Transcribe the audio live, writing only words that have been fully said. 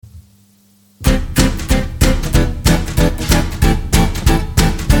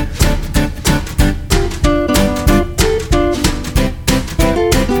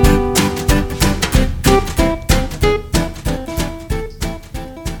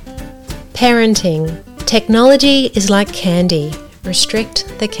Parenting. Technology is like candy. Restrict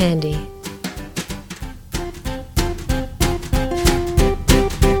the candy.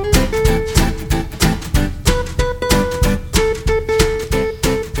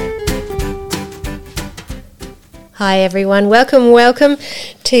 Hi everyone, welcome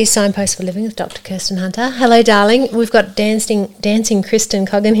to Signpost for Living with Dr. Kirsten Hunter. Hello darling, we've got dancing Kristen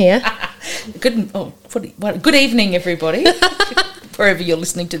Coggan here. Good evening everybody. Wherever you're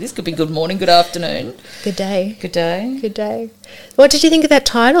listening to this, could be good morning, good afternoon. Good day. Good day. Good day. What did you think of that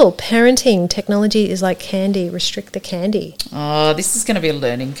title? Parenting, technology is like candy, restrict the candy. Oh, this is going to be a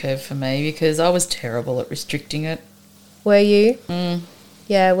learning curve for me because I was terrible at restricting it. Were you?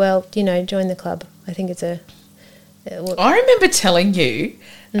 Yeah, well, join the club. I think it's I remember telling you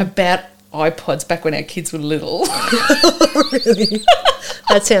about iPods back when our kids were little. Really?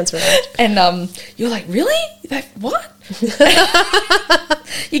 That sounds right. And you're like, really? What?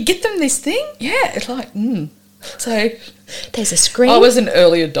 You get them this thing? Yeah. It's like, So there's a screen. I was an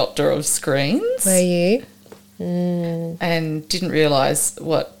early adopter of screens. Were you? And didn't realise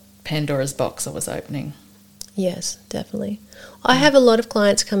what Pandora's box I was opening. Yes, definitely. I have a lot of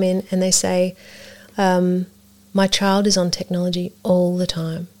clients come in and they say, my child is on technology all the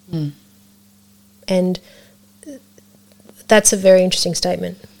time. And that's a very interesting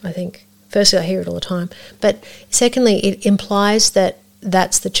statement, I think. Firstly, I hear it all the time. But secondly, it implies that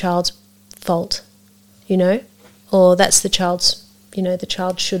that's the child's fault, or that's the child's, the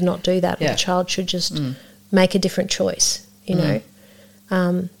child should not do that, or the child should just make a different choice,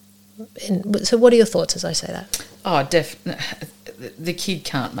 And so what are your thoughts as I say that? Oh, definitely. The kid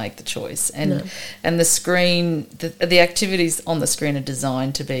can't make the choice. And the screen, the activities on the screen are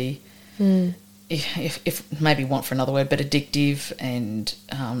designed to be, if maybe want for another word, but addictive and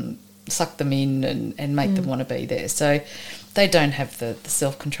suck them in and make them want to be there. So they don't have the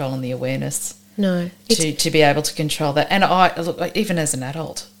self-control and the awareness to be able to control that. And even as an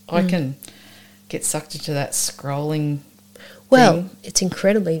adult, I can get sucked into that scrolling thing. It's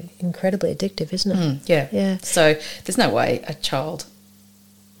incredibly addictive, isn't it? Yeah. So there's no way a child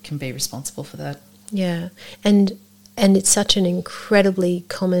can be responsible for that. Yeah. And it's such an incredibly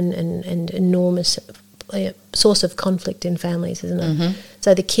common and enormous source of conflict in families, isn't it?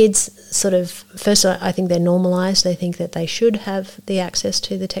 So the kids sort of, first I think they're normalised. They think that they should have the access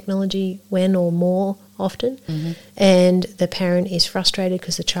to the technology when or more often. And the parent is frustrated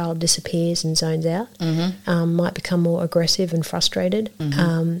because the child disappears and zones out, might become more aggressive and frustrated.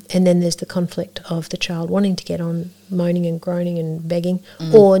 And then there's the conflict of the child wanting to get on, moaning and groaning and begging,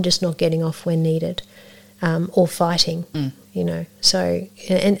 or just not getting off when needed. Or fighting, So,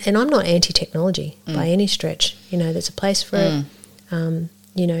 and I'm not anti-technology by any stretch. There's a place for it.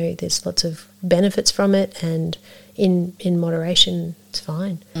 There's lots of benefits from it, and in moderation, it's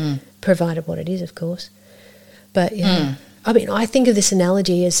fine, provided what it is, of course. But I mean, I think of this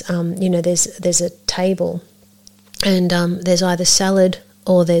analogy as, there's a table, and there's either salad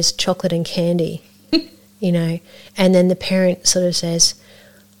or there's chocolate and candy, and then the parent sort of says,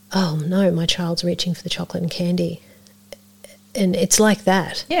 oh no, my child's reaching for the chocolate and candy. And it's like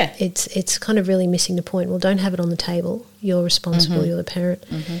that. Yeah. It's kind of really missing the point. Well, don't have it on the table. You're responsible, you're the parent.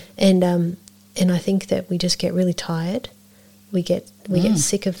 And I think that we just get really tired. We get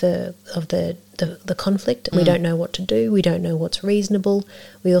sick of the conflict. We don't know what to do. We don't know what's reasonable.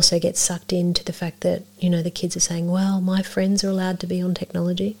 We also get sucked into the fact that, the kids are saying, well, my friends are allowed to be on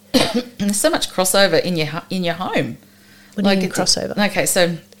technology. And there's so much crossover in your home. What do you mean crossover? Okay,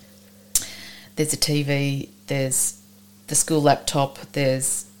 so there's a TV, there's the school laptop,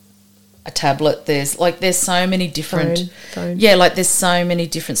 there's a tablet, there's so many different phone. Yeah, there's so many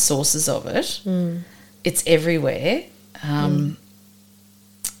different sources of it. It's everywhere.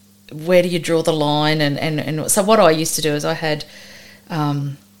 Where do you draw the line? And so what I used to do is I had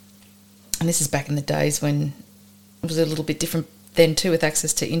and this is back in the days when it was a little bit different then too, with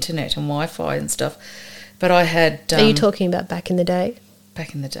access to internet and Wi-Fi and stuff. But I had Are you talking about back in the day?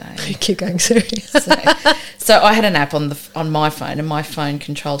 Back in the day. Keep going, sorry. So I had an app on my phone, and my phone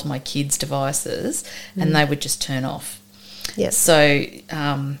controlled my kids' devices, and they would just turn off. Yes. So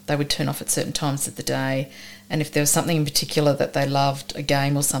they would turn off at certain times of the day, and if there was something in particular that they loved, a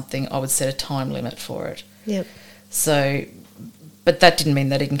game or something, I would set a time limit for it. Yep. So, but that didn't mean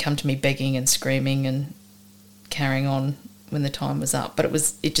they didn't come to me begging and screaming and carrying on when the time was up, but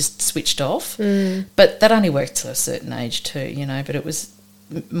it just switched off. But that only worked to a certain age too, but it was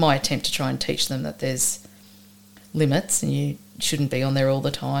my attempt to try and teach them that there's limits and you shouldn't be on there all the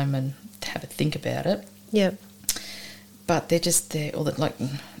time and have a think about it. Yep. But they're just there all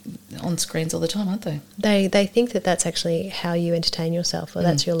on screens all the time, aren't they? They think that that's actually how you entertain yourself, or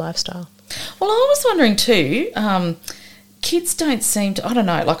that's your lifestyle. Well, I was wondering too, kids don't seem to, I don't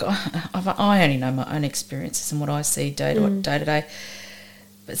know, like I only know my own experiences and what I see day to day.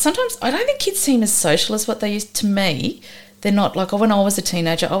 But sometimes I don't think kids seem as social as what they used to me. They're not, like when I was a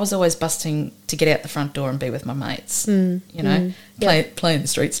teenager, I was always busting to get out the front door and be with my mates, you know, play in the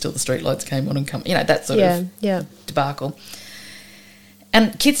streets till the street lights came on and come, you know, that sort of debacle.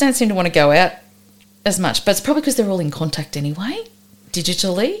 And kids don't seem to want to go out as much, but it's probably because they're all in contact anyway,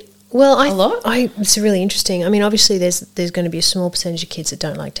 digitally. Well, a lot. It's really interesting. I mean, obviously, there's going to be a small percentage of kids that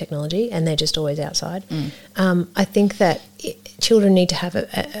don't like technology, and they're just always outside. I think that children need to have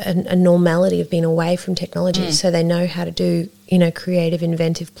a normality of being away from technology, so they know how to do, you know, creative,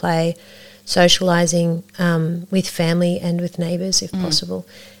 inventive play, socialising with family and with neighbours if possible.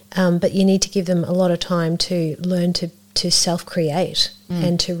 But you need to give them a lot of time to learn to self-create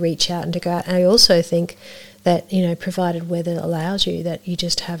and to reach out and to go out. And I also think that, you know, provided weather allows you, that you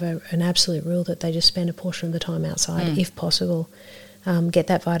just have an absolute rule that they just spend a portion of the time outside if possible. Get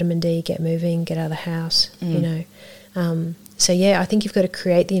that vitamin D, get moving, get out of the house, you know. So, yeah, I think you've got to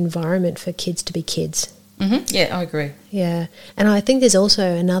create the environment for kids to be kids. Yeah, I agree. Yeah. And I think there's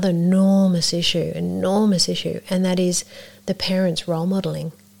also another enormous issue, and that is the parents' role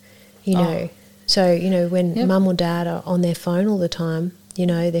modelling, you know. So, you know, when mum or dad are on their phone all the time, you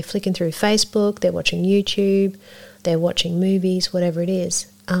know, they're flicking through Facebook, they're watching YouTube, they're watching movies, whatever it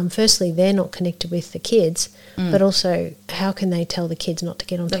is. Firstly, they're not connected with the kids, but also how can they tell the kids not to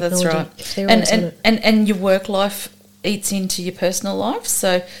get on technology? That's right. If they're always on it? And your work life eats into your personal life,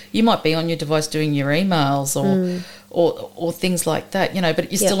 so you might be on your device doing your emails or things like that, you know, but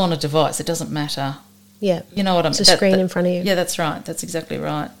you're still on a device. It doesn't matter. Yeah. You know what I mean? It's a screen in front of you. Yeah, that's right. That's exactly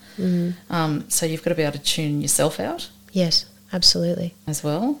right. So you've got to be able to tune yourself out. Yes, absolutely. As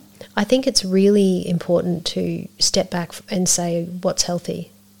well. I think it's really important to step back and say, what's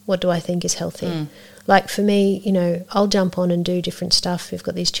healthy? What do I think is healthy? Like for me, you know, I'll jump on and do different stuff. We've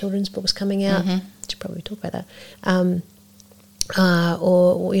got these children's books coming out. Should probably talk about that.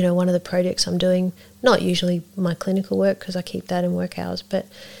 Or, you know, one of the projects I'm doing, not usually my clinical work because I keep that in work hours, but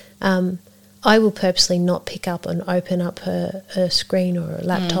I will purposely not pick up and open up a screen or a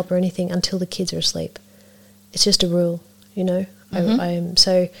laptop or anything until the kids are asleep. It's just a rule, you know.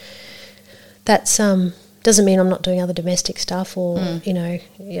 So that's doesn't mean I'm not doing other domestic stuff or you know,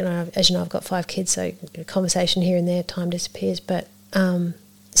 as you know, I've got 5 kids, so a conversation here and there, time disappears. But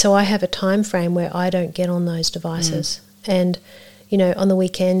so I have a time frame where I don't get on those devices, and you know, on the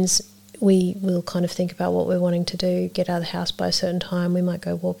weekends we will kind of think about what we're wanting to do, get out of the house by a certain time. We might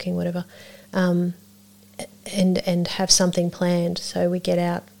go walking, whatever, and have something planned. So we get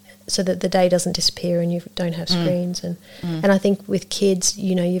out so that the day doesn't disappear and you don't have screens. And I think with kids,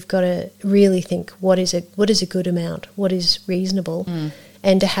 you know, you've got to really think what is a good amount, what is reasonable,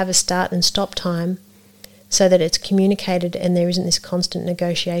 and to have a start and stop time so that it's communicated and there isn't this constant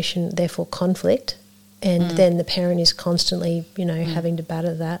negotiation, therefore conflict, and then the parent is constantly, you know, having to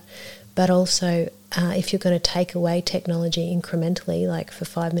battle that. But also, if you're going to take away technology incrementally, like for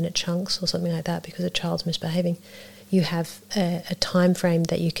 5-minute chunks or something like that, because a child's misbehaving, you have a time frame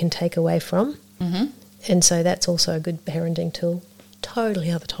that you can take away from. And so that's also a good parenting tool.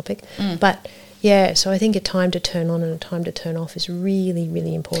 Totally other topic. But, yeah, so I think a time to turn on and a time to turn off is really,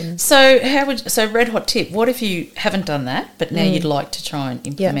 really important. So red hot tip, what if you haven't done that, but now you'd like to try and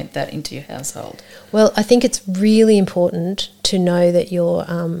implement that into your household? Well, I think it's really important to know that you're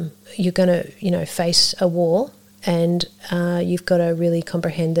going to, you know, face a war, and you've got to really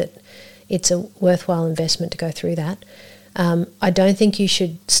comprehend that it's a worthwhile investment to go through that. I don't think you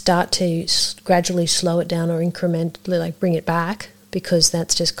should start to gradually slow it down or incrementally, like bring it back, because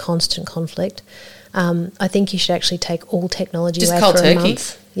that's just constant conflict. I think you should actually take all technology away for a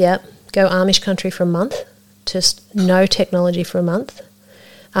month. Yeah, go Amish country for a month, just no technology for a month,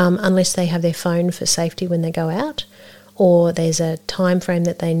 unless they have their phone for safety when they go out, or there's a time frame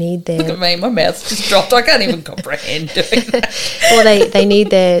that they need their... Look at me, my mouth's just dropped. I can't even comprehend doing that. Or they need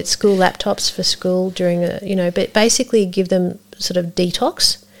their school laptops for school during but basically give them sort of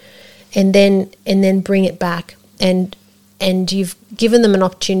detox, and then bring it back, and you've given them an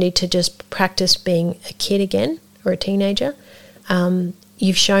opportunity to just practice being a kid again or a teenager.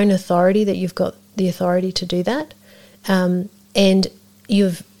 You've shown authority that you've got the authority to do that, and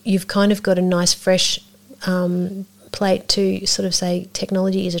you've kind of got a nice fresh plate to sort of say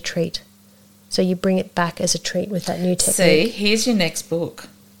technology is a treat. So you bring it back as a treat with that new technique. See, here's your next book.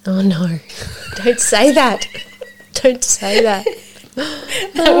 Oh no, don't say that. Don't say that.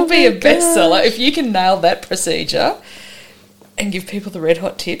 That will be a bestseller if you can nail that procedure and give people the red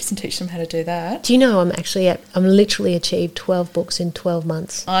hot tips and teach them how to do that. Do you know I'm literally achieved 12 books in 12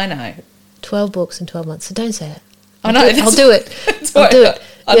 months. I know. 12 books in 12 months. So don't say that. I know. I'll do it. That's I'll why do it.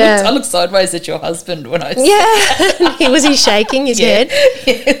 I looked sideways at your husband when I said Yeah. Was he shaking his head?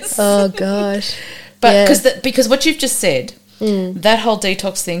 Yes. Oh, gosh. But because what you've just said, that whole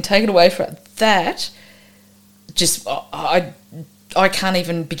detox thing, take it away from that, just I can't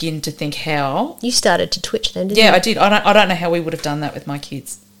even begin to think how. You started to twitch then, didn't you? Yeah, I did. I don't know how we would have done that with my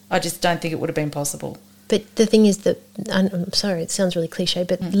kids. I just don't think it would have been possible. But the thing is that, I'm sorry, it sounds really cliche,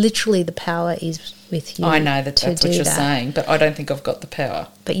 but literally the power is with you. I know that's what you're saying, but I don't think I've got the power.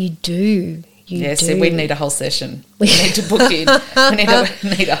 But you do. So we need a whole session. We need to book in. We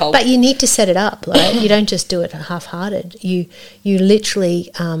need a whole... But you need to set it up. Like, you don't just do it half-hearted. You literally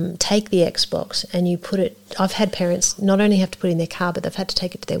take the Xbox and you put it... I've had parents not only have to put it in their car, but they've had to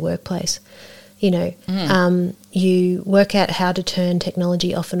take it to their workplace. You know, you work out how to turn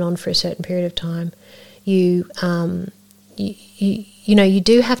technology off and on for a certain period of time. You know, you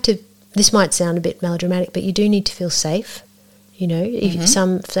do have to... This might sound a bit melodramatic, but you do need to feel safe. You know, if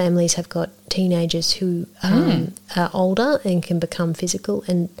some families have got teenagers who are older and can become physical,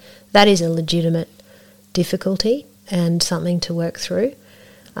 and that is a legitimate difficulty and something to work through.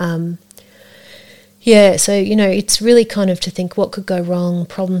 So, you know, it's really kind of to think what could go wrong,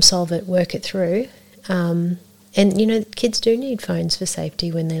 problem solve it, work it through. And, you know, kids do need phones for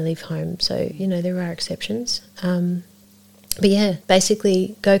safety when they leave home. So, you know, there are exceptions. But, yeah,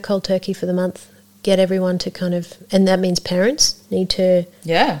 basically go cold turkey for the month. Get everyone to kind of, and that means parents need to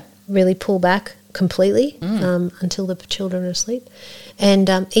really pull back completely until the children are asleep, and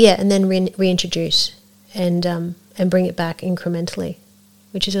and then reintroduce and bring it back incrementally,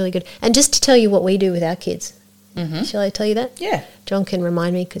 which is really good. And just to tell you what we do with our kids, shall I tell you that? Yeah, John can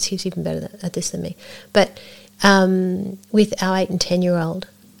remind me because he's even better at this than me. But with our 8 and 10-year-old,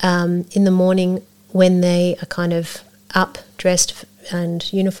 in the morning when they are kind of up, dressed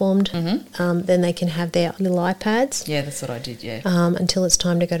and uniformed, then they can have their little iPads. Yeah, that's what I did, until it's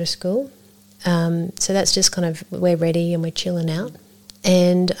time to go to school. So that's just kind of, we're ready and we're chilling out.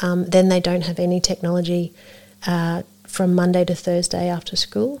 And then they don't have any technology from Monday to Thursday after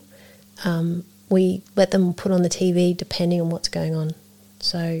school. We let them put on the TV depending on what's going on.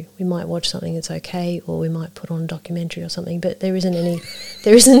 So we might watch something that's okay, or we might put on a documentary or something, but there isn't any.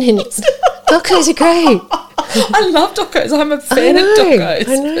 Docos are great. I love docos. I'm a fan of docos.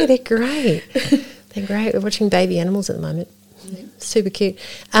 I know, they're great. They're great. We're watching baby animals at the moment. Super cute.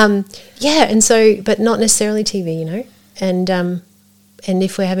 And so, but not necessarily TV, you know. And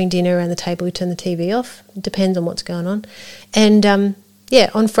if we're having dinner around the table, we turn the TV off. It depends on what's going on. And,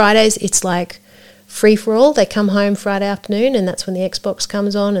 on Fridays, it's like free-for-all. They come home Friday afternoon, and that's when the Xbox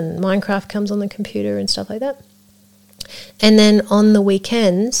comes on and Minecraft comes on the computer and stuff like that. And then on the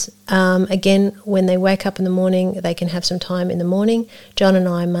weekends, again, when they wake up in the morning, they can have some time in the morning. John and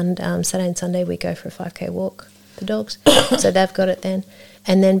I, Saturday and Sunday, we go for a 5K walk, the dogs. So they've got it then.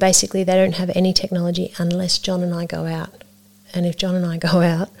 And then basically they don't have any technology unless John and I go out. And if John and I go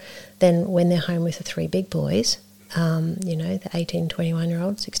out, then when they're home with the 3 big boys, the 18,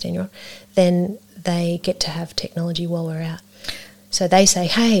 21-year-old, 16-year-old, then they get to have technology while we're out. So they say,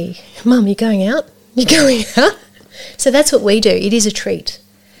 hey, Mum, you going out? You going out? So that's what we do. It is a treat.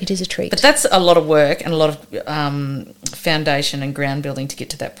 It is a treat. But that's a lot of work and a lot of foundation and ground building to get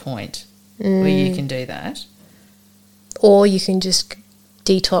to that point where you can do that. Or you can just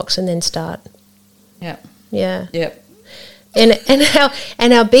detox and then start. Yeah. Yeah. Yep.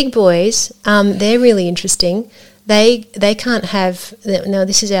 And our big boys, they're really interesting. They can't have. Now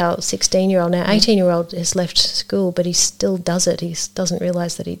this is our 16-year-old. Now 18-year-old has left school, but he still does it. He doesn't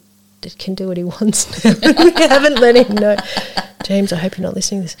realise that he can do what he wants now. We haven't let him know. James, I hope you're not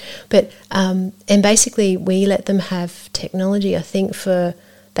listening to this. But and basically we let them have technology. I think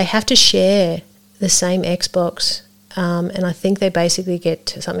they have to share the same Xbox, and I think they basically get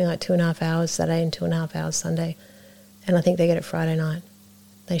something like 2.5 hours Saturday and 2.5 hours Sunday, and I think they get it Friday night.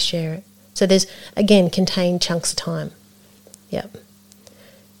 They share it. So there's, again, contained chunks of time. Yep.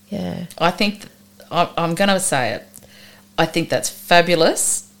 Yeah. I think, I'm going to say it, I think that's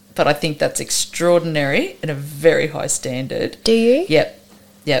fabulous, but I think that's extraordinary and a very high standard. Do you? Yep.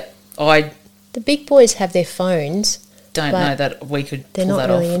 The big boys have their phones. Don't know that we could pull that off. They're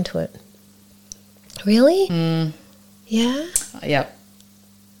not really into it. Really? Yeah? Yep.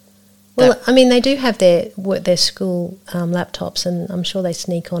 Well, I mean, they do have their school laptops, and I'm sure they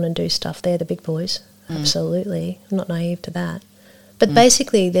sneak on and do stuff. They're the big boys. Absolutely. I'm not naive to that. But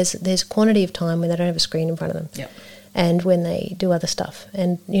basically, there's quantity of time when they don't have a screen in front of them. Yep. And when they do other stuff.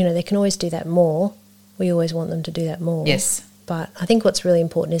 And, they can always do that more. We always want them to do that more. Yes. But I think what's really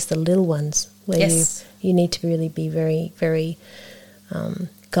important is the little ones, where you need to really be very, very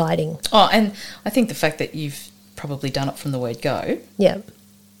guiding. Oh, and I think the fact that you've probably done it from the word go, Yeah,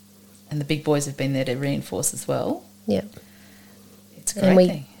 and the big boys have been there to reinforce as well. yeah. It's a great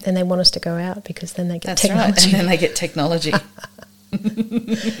thing. And they want us to go out because then they get That's technology. right, and then they get technology.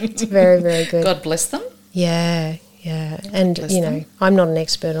 It's very, very good. God bless them. Yeah, yeah. And, Bless you know, them. I'm not an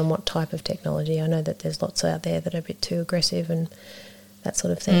expert on what type of technology. I know that there's lots out there that are a bit too aggressive and that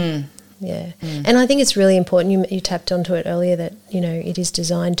sort of thing. Yeah. And I think it's really important, you tapped onto it earlier, that, you know, it is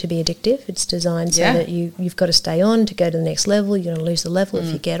designed to be addictive. It's designed so that you've got to stay on to go to the next level. You're going to lose the level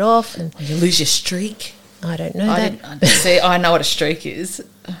if you get off. And You lose your streak. I don't know that. See, I know what a streak is.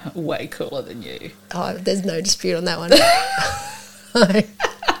 Way cooler than you. Oh, there's no dispute on that one.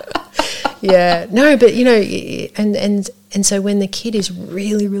 Yeah, no, but you know, and so when the kid is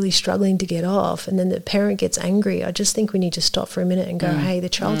really, really struggling to get off, and then the parent gets angry, I just think we need to stop for a minute and go, hey, the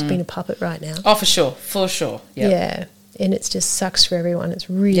child's been a puppet right now. Oh, for sure. Yep. Yeah, and it just sucks for everyone.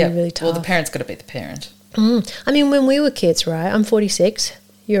 It's really, really tough. Well, the parent's got to be the parent. I mean, when we were kids, right? I'm 46.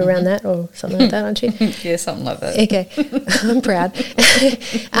 You're around that or something like that, aren't you? Yeah, something like that. Okay, I'm proud.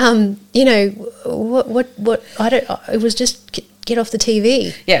 You know what? I don't. It was just get off the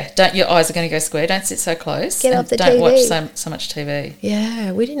TV. Yeah, your eyes are going to go square. Don't sit so close. Get off the don't TV. watch so much TV.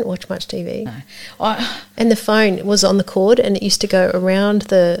 Yeah, we didn't watch much TV. No. And the phone was on the cord, and it used to go around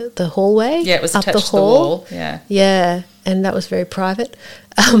the hallway. Yeah, it was up attached the hall. to the wall. Yeah. Yeah, and that was very private.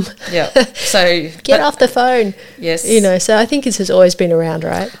 Yeah. So get off the phone. Yes. You know, so I think this has always been around,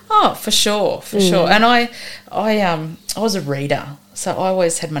 right? Oh, for sure. And I was a reader, so I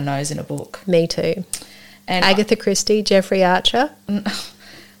always had my nose in a book. Me too. And Agatha Christie, Jeffrey Archer.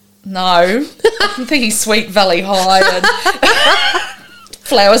 No, I'm thinking Sweet Valley High and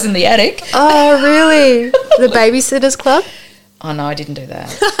Flowers in the Attic. Oh, really? The Babysitters Club? Oh no, I didn't do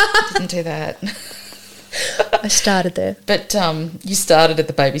that. I started there. But you started at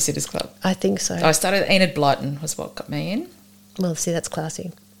the Babysitters Club. I think so. I started at Enid Blyton was what got me in. Well, see, that's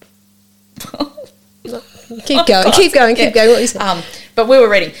classy. Keep going. Keep going. What you said? But we were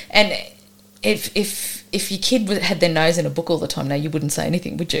reading, and if your kid had their nose in a book all the time, now you wouldn't say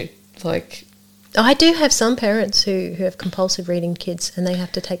anything, would you? Like, I do have some parents who have compulsive reading kids, and they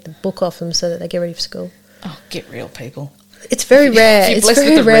have to take the book off them so that they get ready for school. oh, get real, people. It's very rare. If you're It's blessed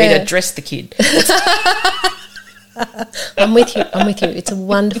very with a rare. reader, dress the kid. I'm with you. It's a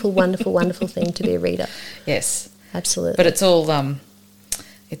wonderful, wonderful, wonderful thing to be a reader. Yes, Absolutely. but it's all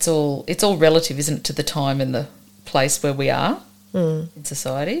relative, isn't it, to the time and the place where we are in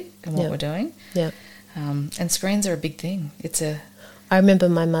society and what we're doing. Yeah. And screens are a big thing. I remember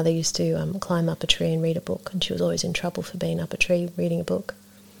my mother used to climb up a tree and read a book, and she was always in trouble for being up a tree reading a book.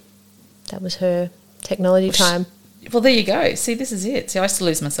 That was her technology time. Well, there you go. See, this is it. See, I used to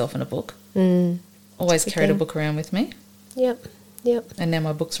lose myself in a book. Always carried a book around with me. Yep. And now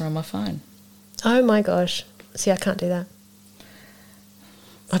my books are on my phone. Oh, my gosh. See, I can't do that.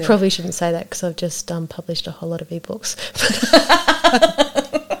 I So- probably shouldn't say that because I've just published a whole lot of ebooks.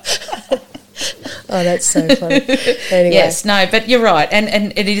 Oh, that's so funny. Anyway. Yes, no, but you're right,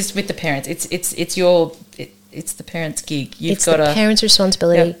 and it is with the parents. It's the parents' gig. It's the parents'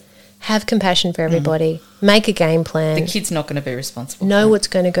 responsibility. Yep. Have compassion for everybody. Make a game plan. The kid's not going to be responsible. Know for it. what's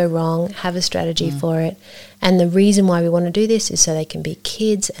going to go wrong. Have a strategy for it. And the reason why we want to do this is so they can be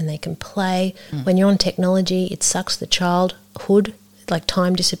kids and they can play. When you're on technology, it sucks the childhood. Like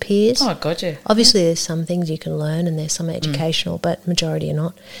time disappears. Oh, God, yeah. Obviously, there's some things you can learn and there's some educational, but majority are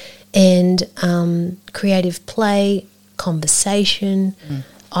not. And creative play, conversation,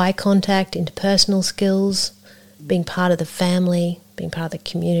 eye contact, interpersonal skills, being part of the family, being part of the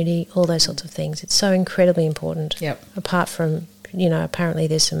community, all those sorts of things. It's so incredibly important. Yep. Apart from, apparently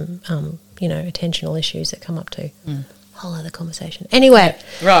there's some, attentional issues that come up too. Whole other conversation. Anyway,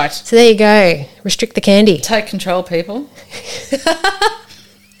 Right. so there you go. Restrict the candy. Take control, people.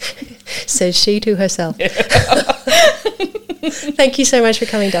 Says she to herself. Thank you so much for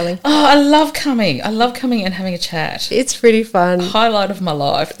coming, darling. Oh, I love coming. And having a chat. It's pretty fun. Highlight of my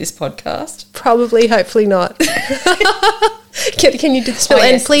life, this podcast. Probably, hopefully not. Can you do this? Oh,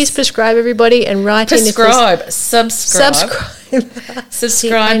 And yes. please prescribe everybody and write in if Subscribe.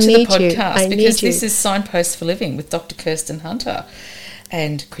 Subscribe to the need you. podcast I because need you. this is Signposts for Living with Dr. Kirsten Hunter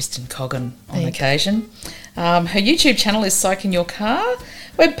and Kristen Coggan on Thank you. occasion. Her YouTube channel is Psych in Your Car.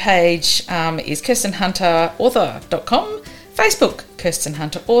 Webpage is kirstenhunterauthor.com. Facebook, Kirsten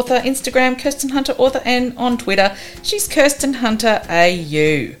Hunter Author. Instagram, Kirsten Hunter Author. And on Twitter, she's Kirsten Hunter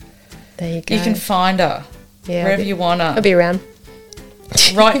AU. There you go. You can find her wherever you want I'll her. be around.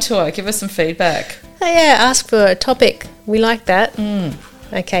 Write to her. Give us some feedback. Oh, yeah, ask for a topic. We like that.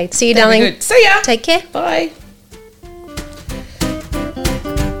 Okay, see you, That'd be darling. good. See ya. Take care. Bye.